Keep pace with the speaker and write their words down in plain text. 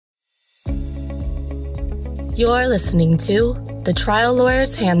You're listening to The Trial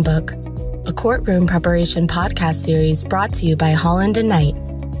Lawyer's Handbook, a courtroom preparation podcast series brought to you by Holland & Knight.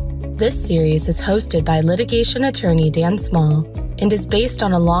 This series is hosted by litigation attorney Dan Small and is based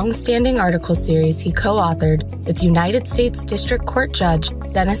on a long-standing article series he co-authored with United States District Court Judge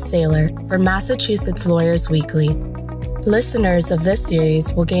Dennis Saylor for Massachusetts Lawyers Weekly. Listeners of this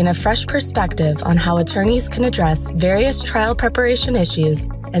series will gain a fresh perspective on how attorneys can address various trial preparation issues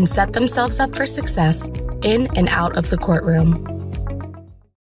and set themselves up for success in and out of the courtroom.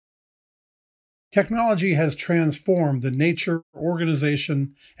 Technology has transformed the nature,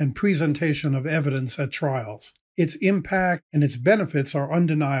 organization, and presentation of evidence at trials. Its impact and its benefits are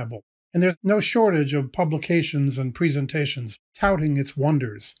undeniable, and there's no shortage of publications and presentations touting its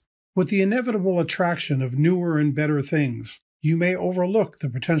wonders. With the inevitable attraction of newer and better things, you may overlook the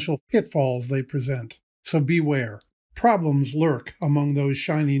potential pitfalls they present. So beware. Problems lurk among those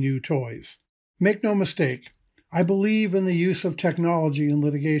shiny new toys. Make no mistake, I believe in the use of technology in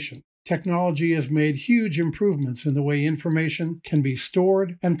litigation. Technology has made huge improvements in the way information can be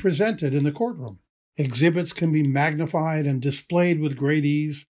stored and presented in the courtroom. Exhibits can be magnified and displayed with great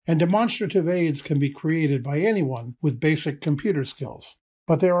ease, and demonstrative aids can be created by anyone with basic computer skills.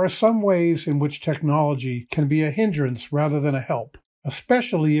 But there are some ways in which technology can be a hindrance rather than a help,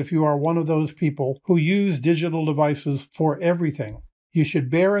 especially if you are one of those people who use digital devices for everything. You should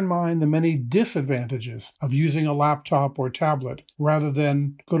bear in mind the many disadvantages of using a laptop or tablet rather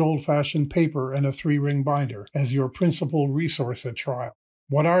than good old-fashioned paper and a 3-ring binder as your principal resource at trial.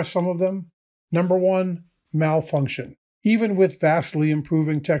 What are some of them? Number 1, malfunction. Even with vastly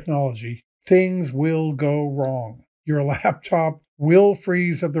improving technology, things will go wrong. Your laptop will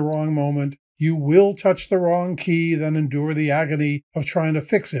freeze at the wrong moment. You will touch the wrong key, then endure the agony of trying to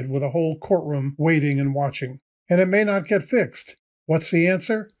fix it with a whole courtroom waiting and watching. And it may not get fixed. What's the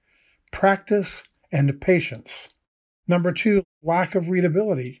answer? Practice and patience. Number 2, lack of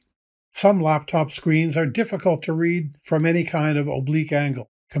readability. Some laptop screens are difficult to read from any kind of oblique angle.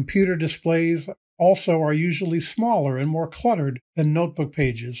 Computer displays also are usually smaller and more cluttered than notebook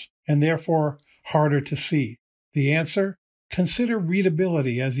pages, and therefore harder to see. The answer? Consider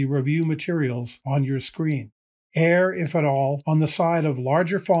readability as you review materials on your screen. Err, if at all, on the side of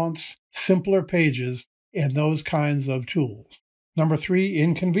larger fonts, simpler pages, and those kinds of tools. Number 3,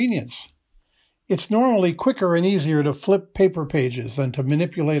 inconvenience. It's normally quicker and easier to flip paper pages than to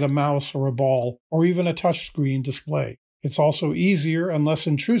manipulate a mouse or a ball or even a touchscreen display. It's also easier and less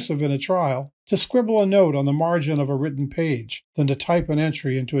intrusive in a trial to scribble a note on the margin of a written page than to type an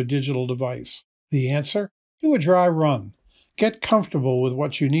entry into a digital device. The answer? Do a dry run. Get comfortable with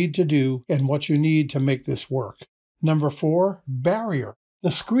what you need to do and what you need to make this work. Number 4, barrier. The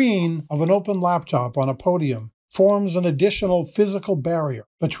screen of an open laptop on a podium forms an additional physical barrier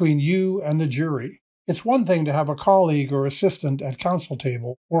between you and the jury. It's one thing to have a colleague or assistant at counsel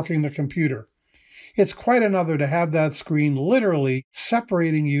table working the computer. It's quite another to have that screen literally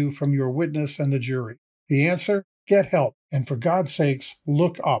separating you from your witness and the jury. The answer? Get help, and for God's sakes,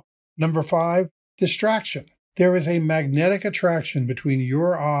 look up. Number 5, distraction. There is a magnetic attraction between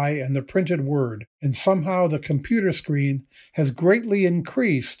your eye and the printed word, and somehow the computer screen has greatly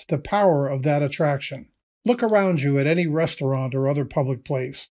increased the power of that attraction. Look around you at any restaurant or other public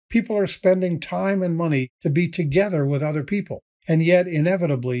place. People are spending time and money to be together with other people, and yet,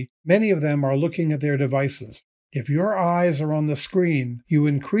 inevitably, many of them are looking at their devices. If your eyes are on the screen, you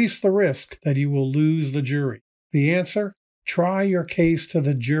increase the risk that you will lose the jury. The answer? Try your case to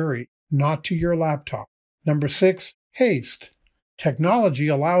the jury, not to your laptop. Number 6, haste. Technology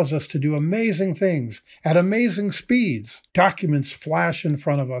allows us to do amazing things at amazing speeds. Documents flash in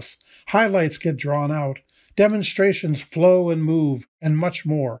front of us, highlights get drawn out, demonstrations flow and move, and much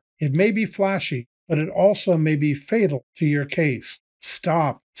more. It may be flashy, but it also may be fatal to your case.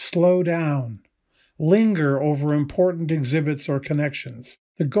 Stop, slow down, linger over important exhibits or connections.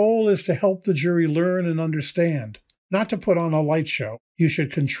 The goal is to help the jury learn and understand, not to put on a light show. You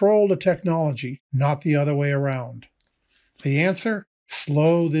should control the technology, not the other way around. The answer?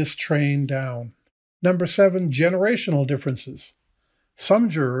 Slow this train down. Number 7, generational differences. Some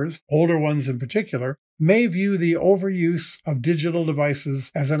jurors, older ones in particular, may view the overuse of digital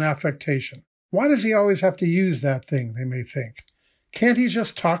devices as an affectation. Why does he always have to use that thing, they may think. Can't he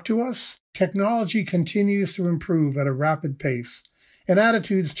just talk to us? Technology continues to improve at a rapid pace, and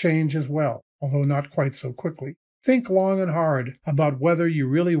attitudes change as well, although not quite so quickly. Think long and hard about whether you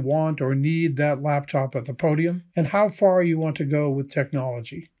really want or need that laptop at the podium and how far you want to go with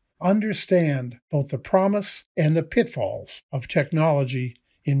technology. Understand both the promise and the pitfalls of technology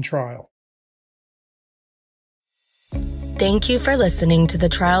in trial. Thank you for listening to the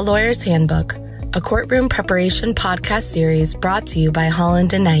Trial Lawyer's Handbook, a courtroom preparation podcast series brought to you by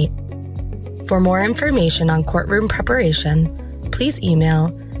Holland & Knight. For more information on courtroom preparation, please email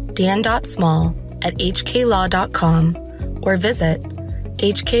dan.small@hklaw.com or visit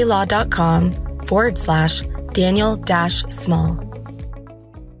hklaw.com/Daniel-Small.